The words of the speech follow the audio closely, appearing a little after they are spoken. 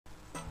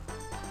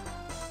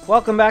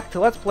Welcome back to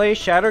Let's Play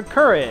Shattered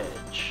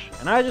Courage!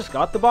 And I just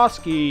got the boss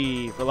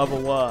key for level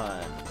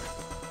 1.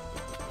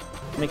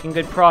 Making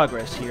good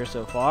progress here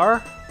so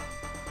far.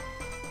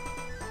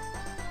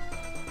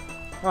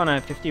 Oh, and I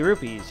have 50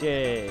 rupees,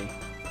 yay.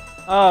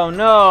 Oh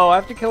no, I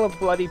have to kill a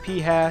bloody pea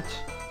hat.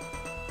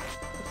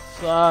 This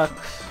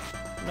sucks.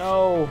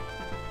 No.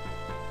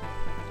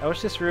 I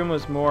wish this room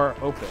was more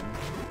open.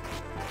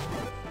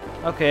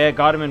 Okay, I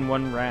got him in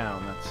one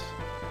round.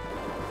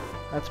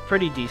 That's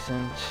pretty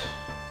decent.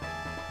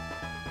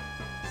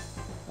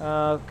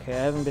 Okay,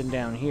 I haven't been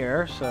down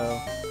here, so...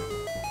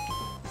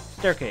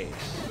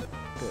 Staircase.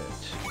 Good.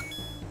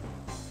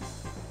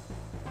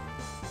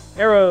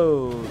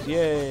 Arrows!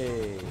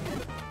 Yay!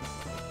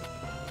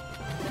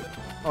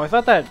 Oh, I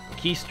thought that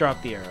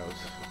keystropped the arrows.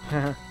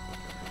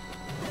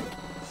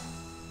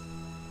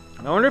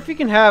 I wonder if you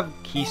can have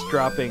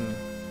keystropping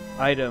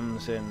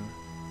items in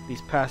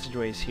these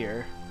passageways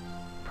here.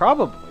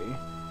 Probably.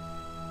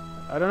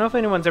 I don't know if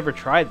anyone's ever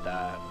tried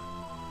that.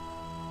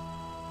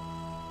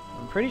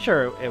 I'm pretty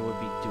sure it would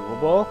be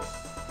doable.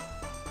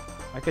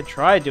 I could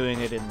try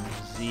doing it in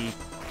Z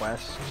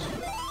Quest,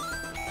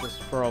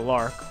 just for a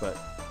lark, but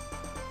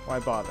why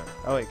bother?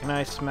 Oh wait, can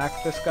I smack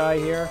this guy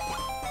here?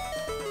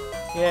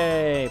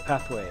 Yay,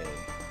 pathway.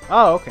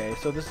 Oh, okay,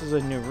 so this is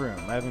a new room.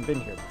 I haven't been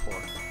here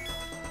before.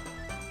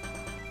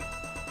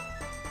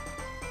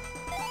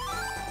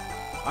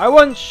 I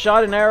once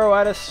shot an arrow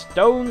at a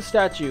stone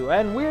statue,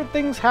 and weird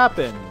things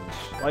happened.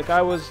 Like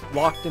I was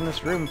locked in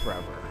this room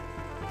forever.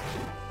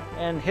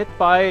 And hit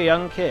by a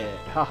young kid.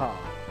 Haha.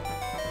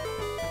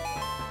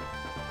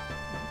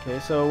 Okay,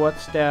 so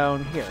what's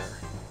down here?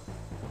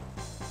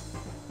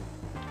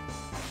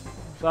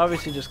 So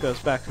obviously just goes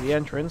back to the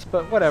entrance,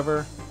 but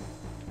whatever.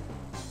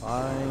 It's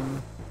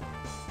fine.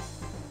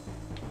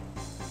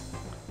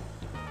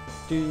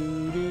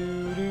 Do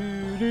do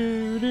do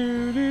do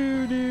do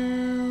do do.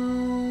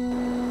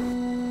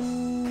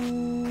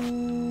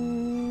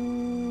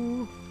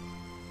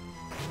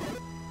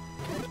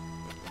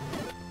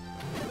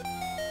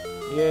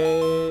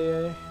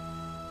 Yay!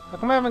 How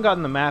come I haven't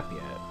gotten the map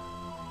yet?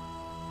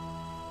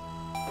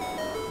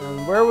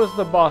 And where was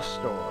the boss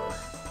store?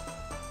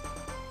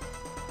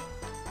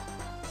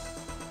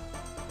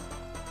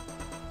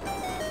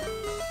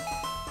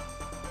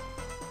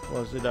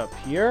 Was it up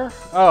here?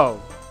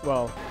 Oh,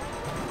 well.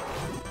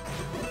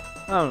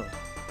 Oh,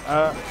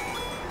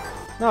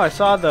 no, I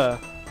saw the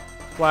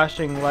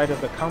flashing light of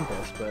the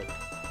compass, but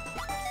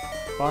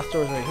boss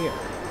store's right here.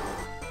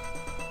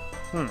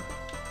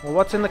 Well,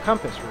 what's in the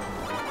compass room?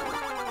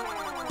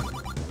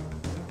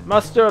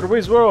 Master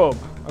Wizrobe!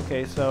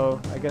 Okay, so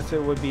I guess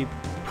it would be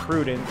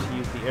prudent to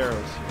use the arrows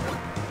here.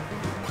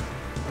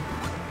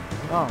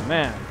 Oh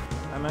man,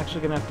 I'm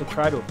actually gonna have to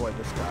try to avoid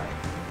this guy.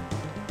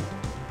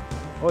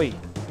 Oi!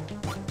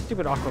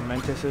 Stupid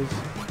Aquamentuses.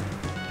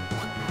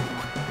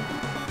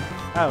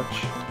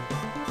 Ouch.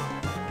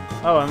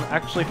 Oh, I'm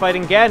actually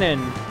fighting Ganon!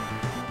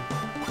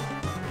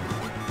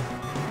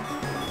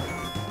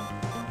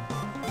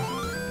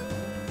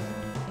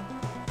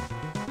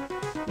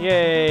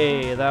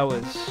 Yay, that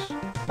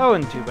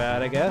wasn't too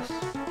bad, I guess.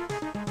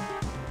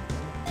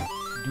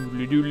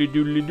 Doodly doodly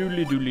doodly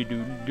doodly doodly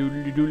doodly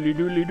doodly doodly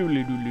doodly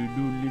doodly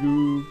doodly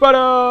doo.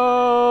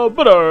 Ba-da!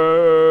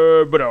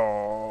 Ba-da!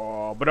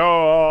 Ba-da!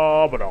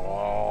 Ba-da!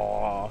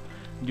 Ba-da!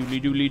 Doodly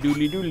doodly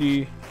doodly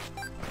doodly.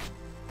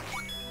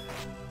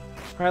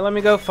 Alright, let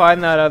me go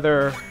find that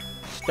other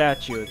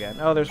statue again.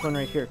 Oh, there's one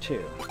right here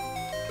too.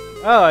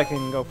 Oh, I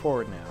can go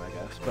forward now, I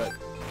guess, but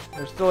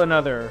there's still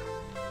another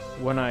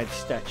one-eyed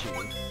statue.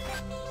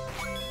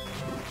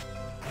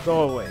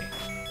 Go away.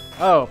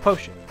 Oh,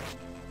 potion.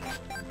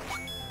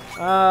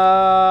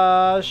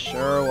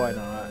 Sure, why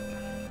not?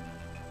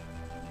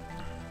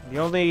 The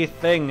only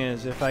thing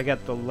is, if I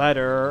get the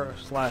letter,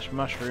 slash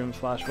mushroom,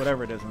 slash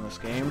whatever it is in this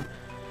game,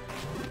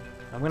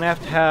 I'm gonna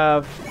have to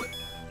have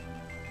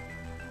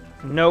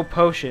no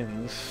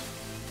potions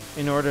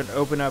in order to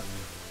open up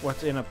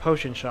what's in a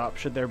potion shop,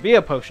 should there be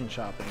a potion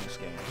shop in this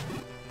game.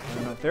 I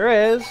don't know if there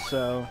is,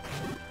 so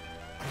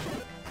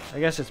I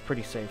guess it's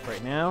pretty safe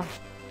right now.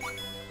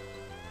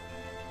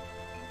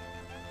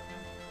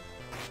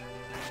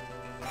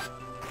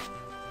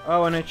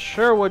 Oh, and it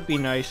sure would be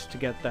nice to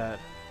get that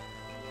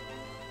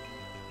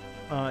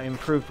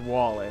improved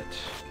wallet.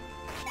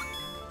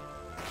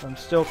 I'm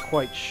still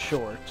quite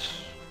short.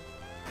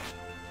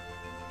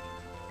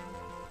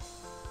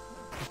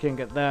 I can't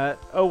get that.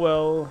 Oh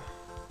well.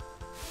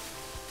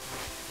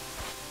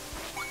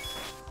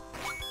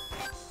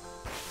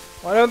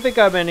 Well, I don't think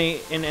I'm in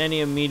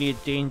any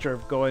immediate danger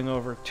of going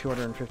over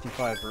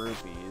 255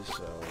 rupees,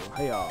 so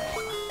hey-ya.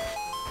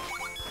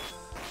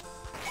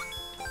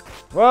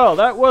 Well,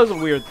 that was a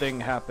weird thing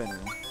happening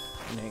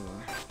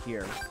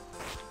here.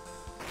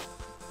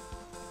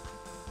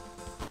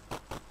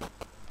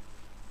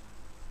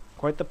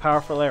 Quite the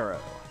powerful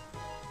arrow.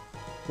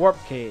 Warp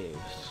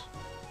caves.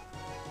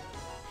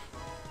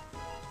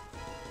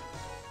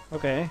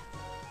 Okay,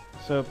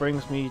 so it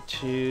brings me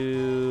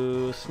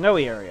to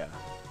snowy area.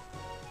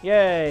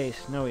 Yay,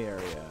 snowy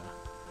area.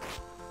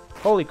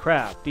 Holy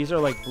crap, these are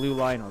like blue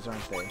Lionels,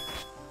 aren't they?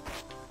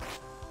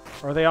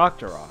 Or are they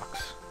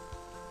Octoroks?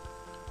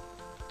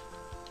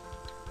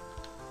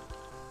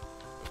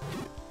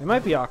 They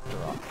might be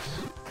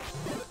Octoroks.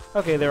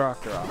 Okay, they're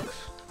Octoroks.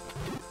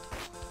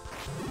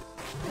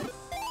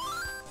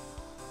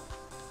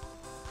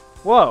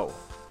 Whoa!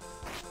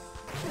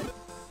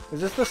 Is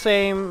this the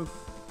same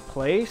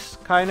place,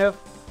 kind of?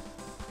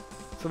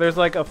 So there's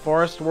like a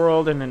forest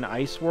world and an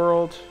ice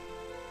world?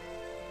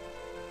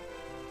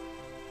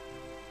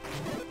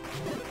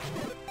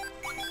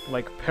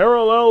 Like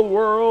parallel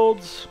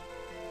worlds?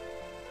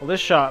 Well,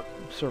 this shop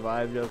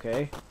survived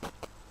okay.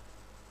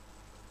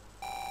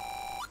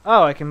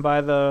 Oh, I can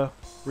buy the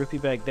rupee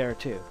bag there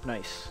too.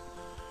 Nice.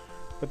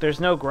 But there's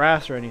no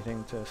grass or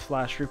anything to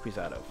slash rupees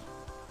out of.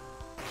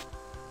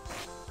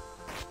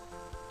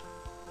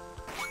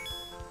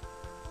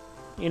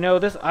 You know,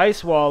 this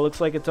ice wall looks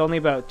like it's only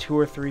about 2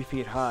 or 3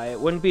 feet high. It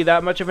wouldn't be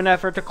that much of an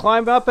effort to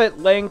climb up it,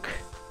 Link.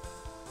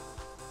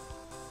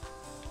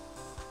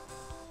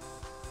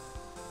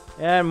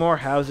 And more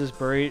houses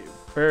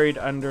buried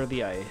under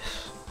the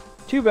ice.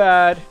 Too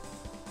bad.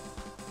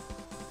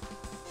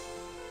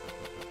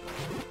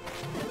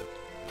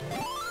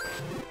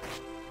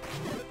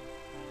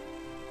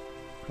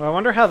 Well, I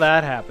wonder how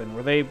that happened.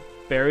 Were they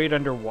buried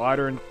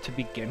underwater to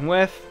begin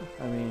with?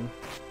 I mean,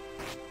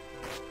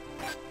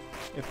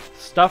 if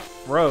stuff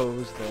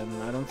froze, then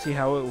I don't see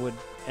how it would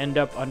end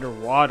up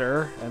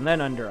underwater and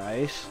then under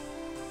ice.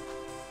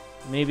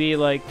 Maybe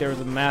like there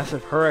was a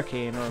massive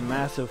hurricane or a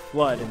massive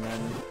flood and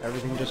then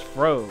everything just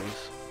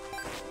froze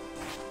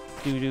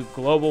due to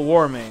global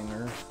warming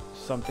or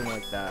something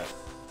like that.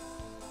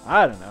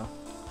 I don't know.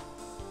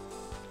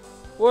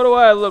 What do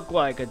I look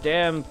like? A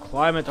damn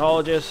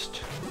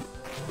climatologist?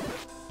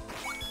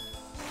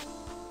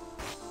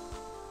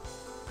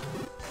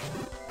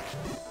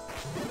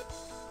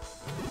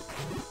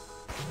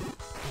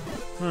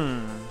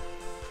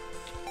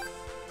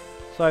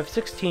 So I have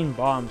 16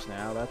 bombs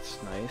now, that's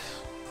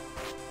nice.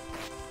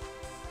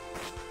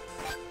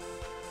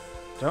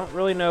 Don't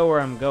really know where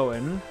I'm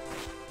going.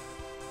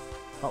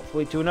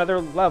 Hopefully to another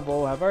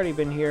level. I've already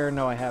been here.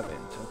 No, I haven't.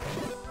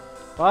 Okay.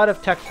 A lot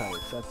of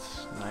tektites,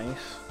 that's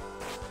nice.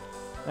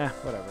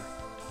 Whatever.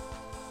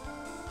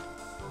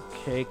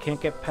 Okay, can't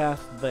get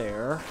past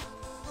there.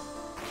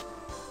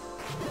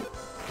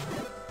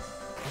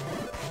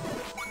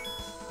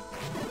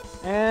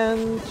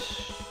 And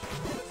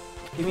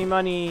give me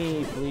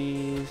money,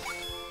 please.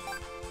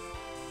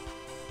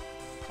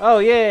 Oh,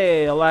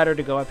 yay! A ladder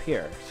to go up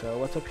here. So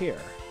what's up here?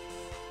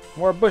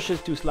 More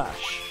bushes to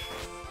slash.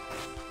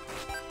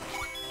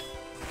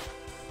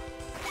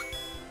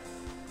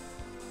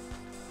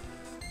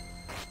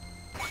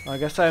 Well, I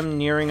guess I'm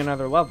nearing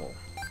another level.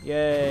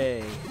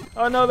 Yay!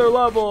 Another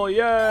level!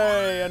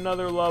 Yay!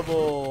 Another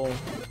level!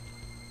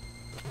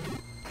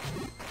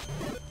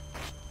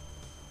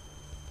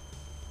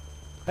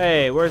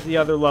 Hey, where's the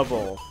other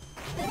level?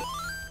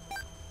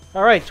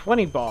 Alright,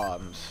 20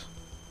 bombs.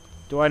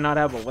 Do I not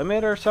have a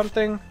limit or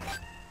something?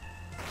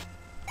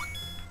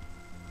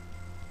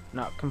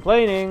 Not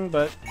complaining,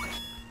 but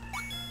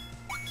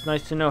it's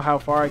nice to know how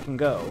far I can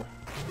go.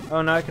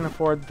 Oh, now I can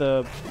afford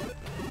the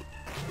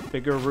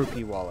bigger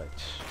rupee wallet.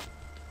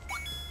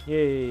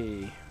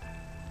 Yay.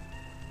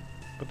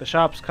 But the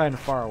shop's kind of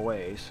far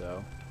away,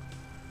 so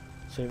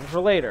save it for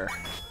later.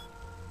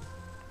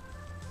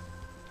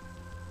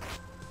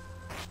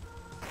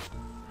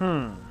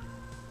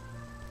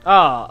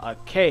 Ah, a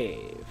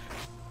cave.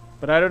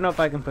 But I don't know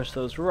if I can push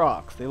those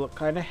rocks. They look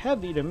kind of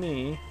heavy to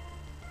me.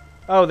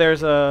 Oh,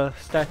 there's a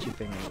statue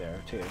thingy there,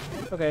 too.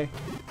 Okay.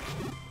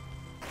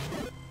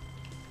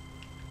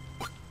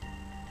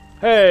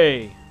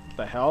 Hey! What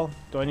the hell?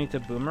 Do I need to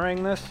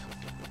boomerang this?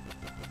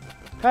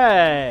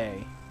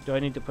 Hey! Do I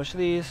need to push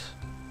these?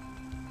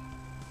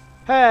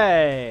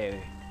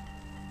 Hey!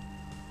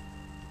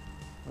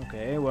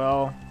 Okay,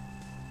 well...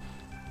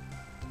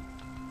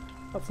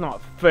 that's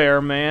not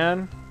fair,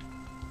 man.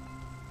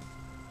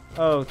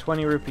 Oh,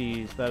 20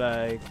 rupees that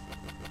I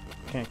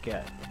can't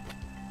get.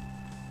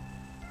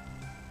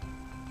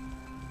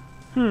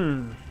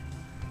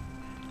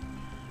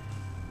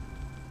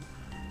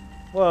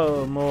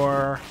 Whoa,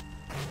 more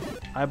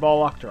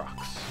eyeball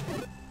Octoroks.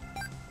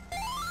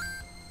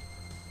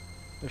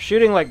 They're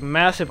shooting like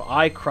massive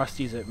eye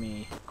crusties at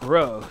me.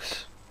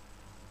 Gross.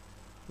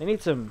 They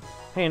need some...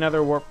 Hey,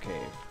 another warp cave.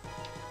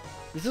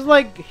 This is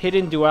like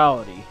Hidden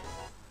Duality,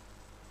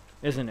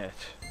 isn't it?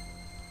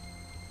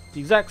 The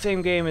exact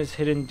same game as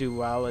Hidden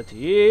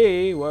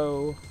Duality.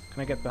 Whoa.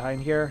 Can I get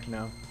behind here?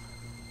 No.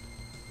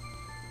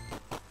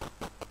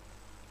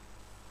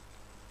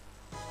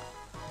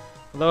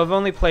 Although I've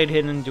only played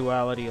Hidden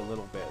Duality a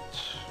little bit.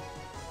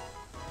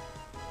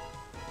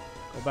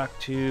 Go back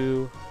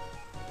to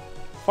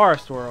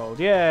Forest World.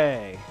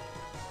 Yay!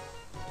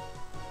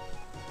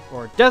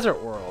 Or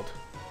Desert World.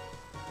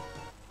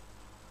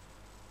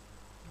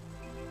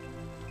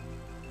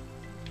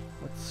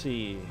 Let's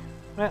see.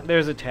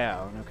 There's a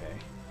town. Okay.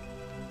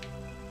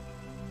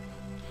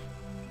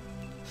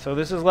 So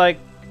this is like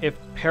if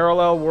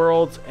Parallel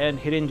Worlds and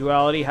Hidden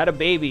Duality had a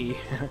baby.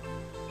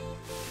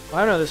 I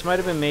don't know, this might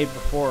have been made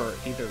before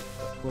either.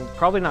 Well,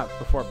 probably not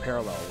before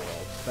Parallel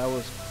Worlds. That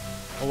was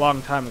a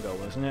long time ago,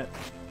 wasn't it?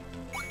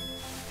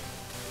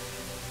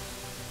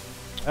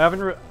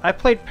 I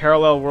played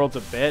Parallel Worlds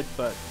a bit,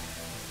 but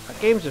that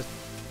game's just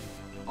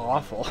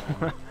awful.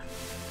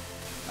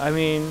 I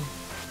mean,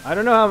 I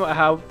don't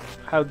know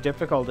how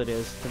difficult it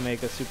is to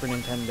make a Super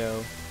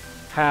Nintendo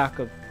hack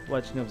of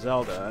Legend of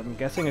Zelda. I'm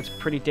guessing it's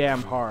pretty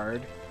damn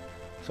hard,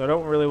 so I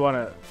don't really want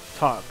to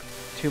talk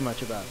too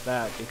much about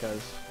that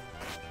because,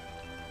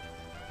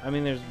 I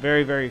mean, there's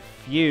very, very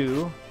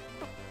few.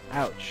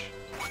 Ouch.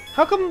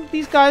 How come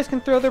these guys can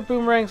throw their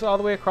boomerangs all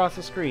the way across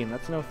the screen?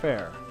 That's no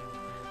fair.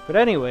 But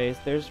anyways,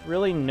 there's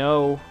really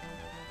no...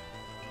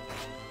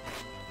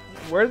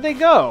 Where did they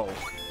go?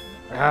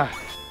 Ah.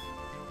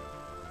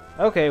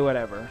 Okay,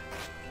 whatever.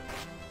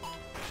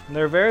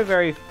 There are very,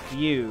 very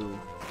few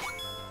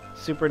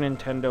Super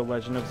Nintendo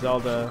Legend of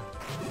Zelda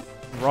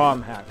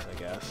ROM hacks, I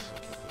guess.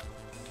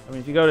 I mean,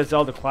 if you go to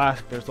Zelda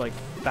Classic, there's like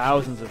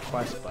thousands of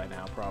quests by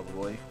now,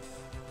 probably.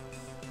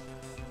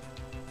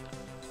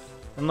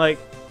 And like,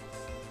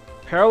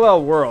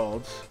 Parallel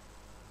Worlds,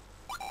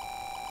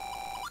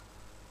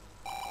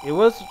 it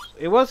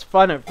was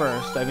fun at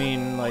first. I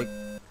mean, like,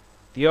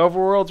 the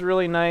overworld's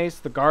really nice,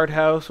 the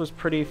guardhouse was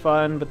pretty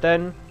fun, but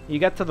then you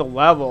get to the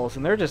levels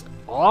and they're just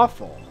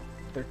awful.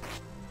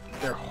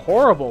 They're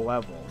horrible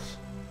levels.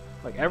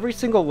 Like, every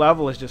single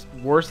level is just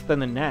worse than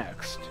the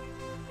next.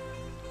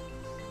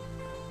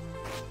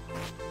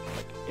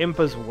 Like,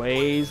 Impa's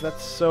Ways,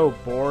 that's so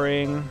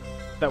boring.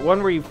 That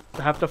one where you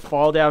have to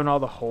fall down all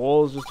the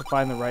holes just to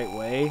find the right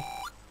way.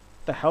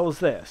 What the hell is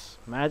this?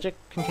 Magic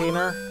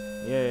container?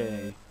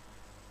 Yay.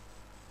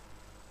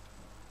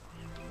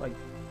 Like,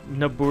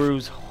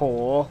 Naburu's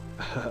hole.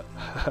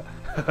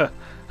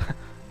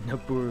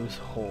 Naburu's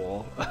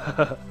hole.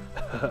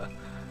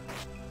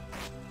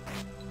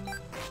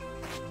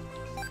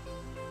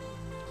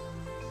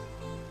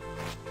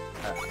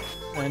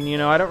 And, you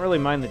know, I don't really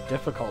mind the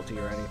difficulty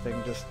or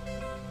anything, just,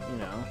 you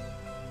know,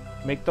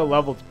 make the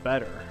levels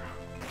better.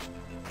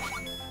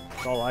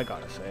 That's all I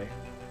gotta say.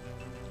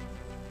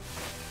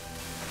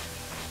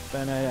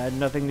 Then I had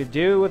nothing to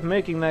do with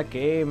making that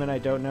game, and I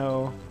don't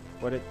know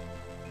what it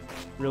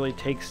really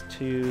takes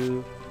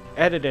to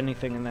edit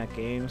anything in that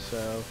game,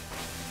 so...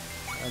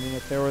 I mean,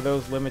 if there were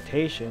those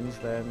limitations,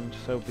 then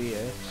so be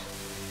it.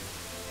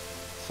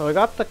 So I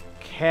got the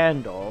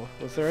candle.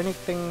 Was there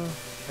anything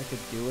I could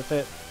do with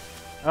it?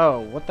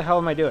 Oh, what the hell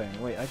am I doing?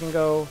 Wait, I can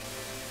go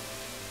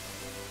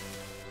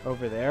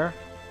over there?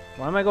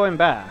 Why am I going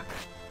back?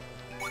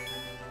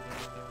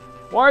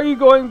 Why are you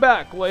going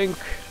back, Link?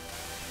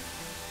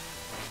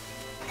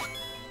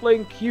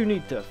 Link, you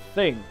need to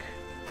think.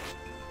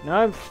 Now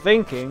I'm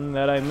thinking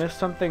that I missed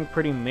something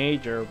pretty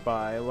major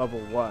by level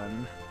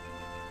 1.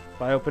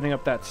 By opening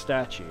up that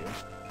statue.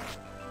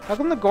 How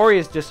come the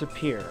Gorias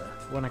disappear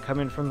when I come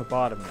in from the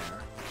bottom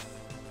there?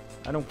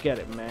 I don't get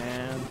it,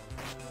 man.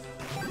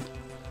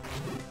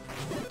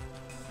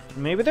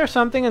 Maybe there's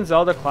something in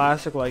Zelda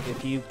Classic, like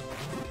if you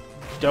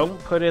don't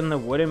put in the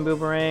wooden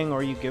boomerang,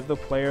 or you give the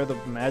player the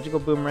magical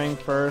boomerang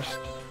first,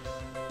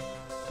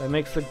 that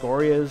makes the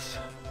Gorias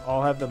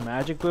all have the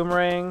magic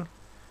boomerang.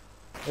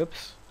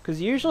 Oops.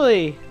 Because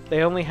usually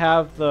they only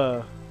have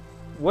the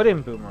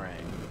wooden boomerang.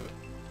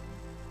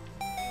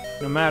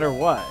 No matter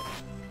what.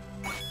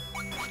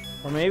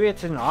 Or maybe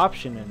it's an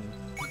option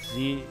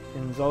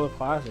in Zelda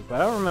Classic,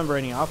 but I don't remember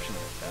any option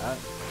like that.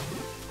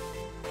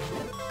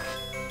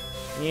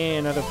 Yeah,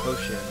 another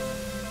potion.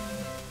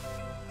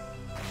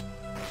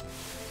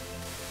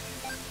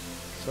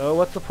 So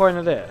what's the point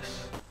of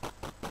this?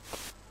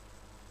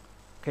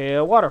 Okay,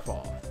 a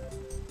waterfall.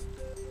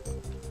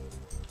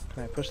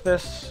 Can I push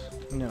this?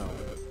 No.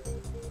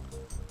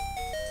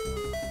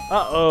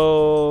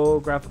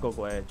 Uh-oh, graphical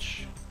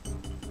glitch.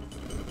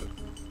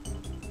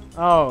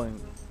 Oh,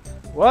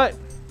 what?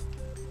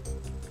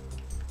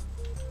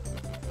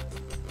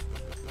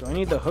 Do I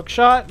need the hook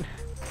shot?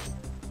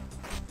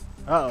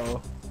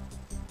 Uh-oh.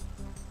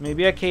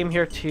 Maybe I came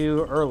here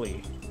too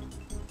early.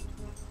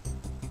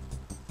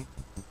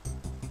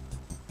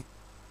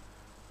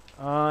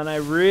 And I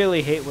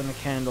really hate when the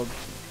candle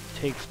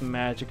takes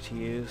magic to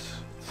use.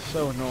 It's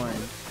so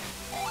annoying.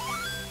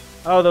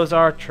 Oh, those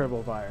are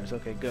triple fires.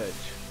 Okay, good.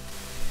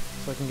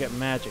 So I can get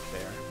magic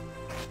there.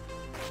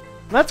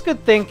 And that's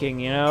good thinking,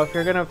 you know? If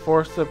you're gonna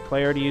force the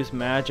player to use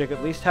magic,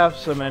 at least have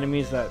some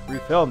enemies that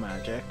refill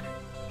magic.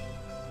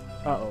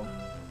 Uh-oh.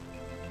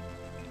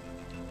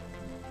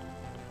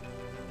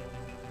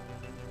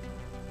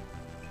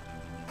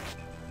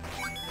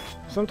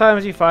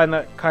 Sometimes you find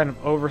that kind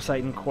of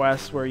oversight in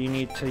quests where you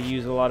need to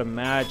use a lot of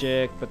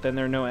magic, but then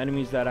there are no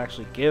enemies that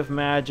actually give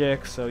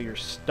magic, so you're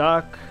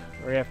stuck,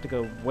 or you have to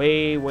go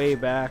way, way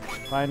back to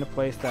find a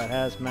place that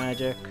has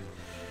magic.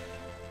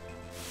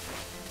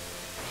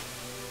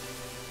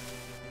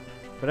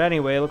 But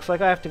anyway, it looks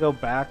like I have to go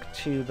back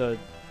to the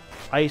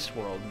ice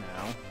world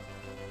now.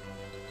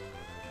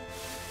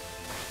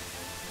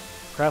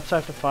 Perhaps I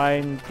have to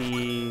find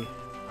the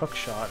hook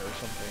shot or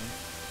something.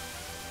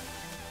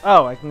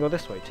 Oh, I can go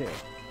this way too.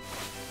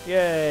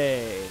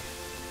 Yay!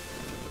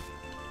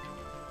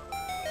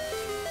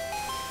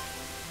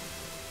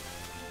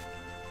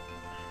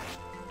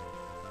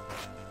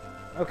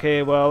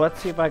 Okay, well, let's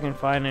see if I can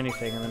find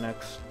anything in the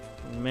next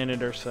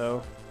minute or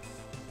so.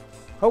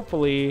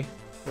 Hopefully,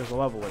 there's a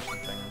level or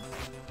something.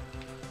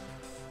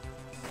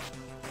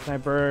 Can I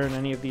burn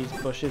any of these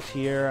bushes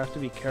here? I have to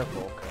be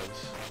careful,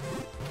 because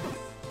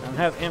I don't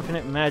have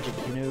infinite magic,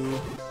 you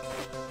know.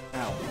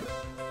 Ow.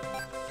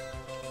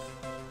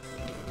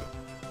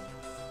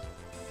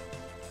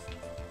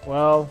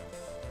 Well,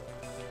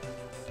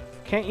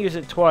 can't use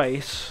it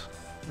twice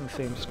on the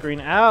same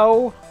screen.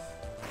 Ow!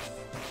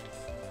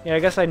 Yeah, I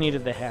guess I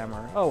needed the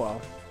hammer. Oh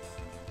well.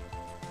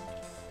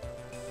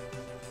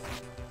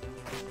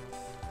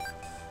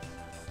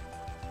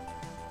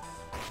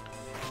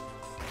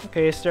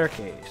 Okay,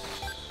 staircase.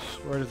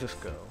 Where does this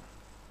go?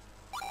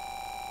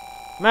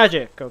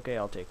 Magic! Okay,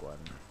 I'll take one.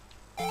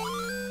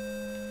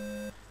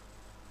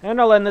 And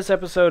I'll end this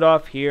episode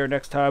off here.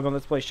 Next time on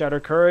Let's Play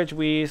Shattered Courage,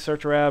 we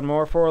search around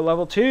more for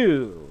level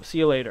 2. See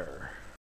you later.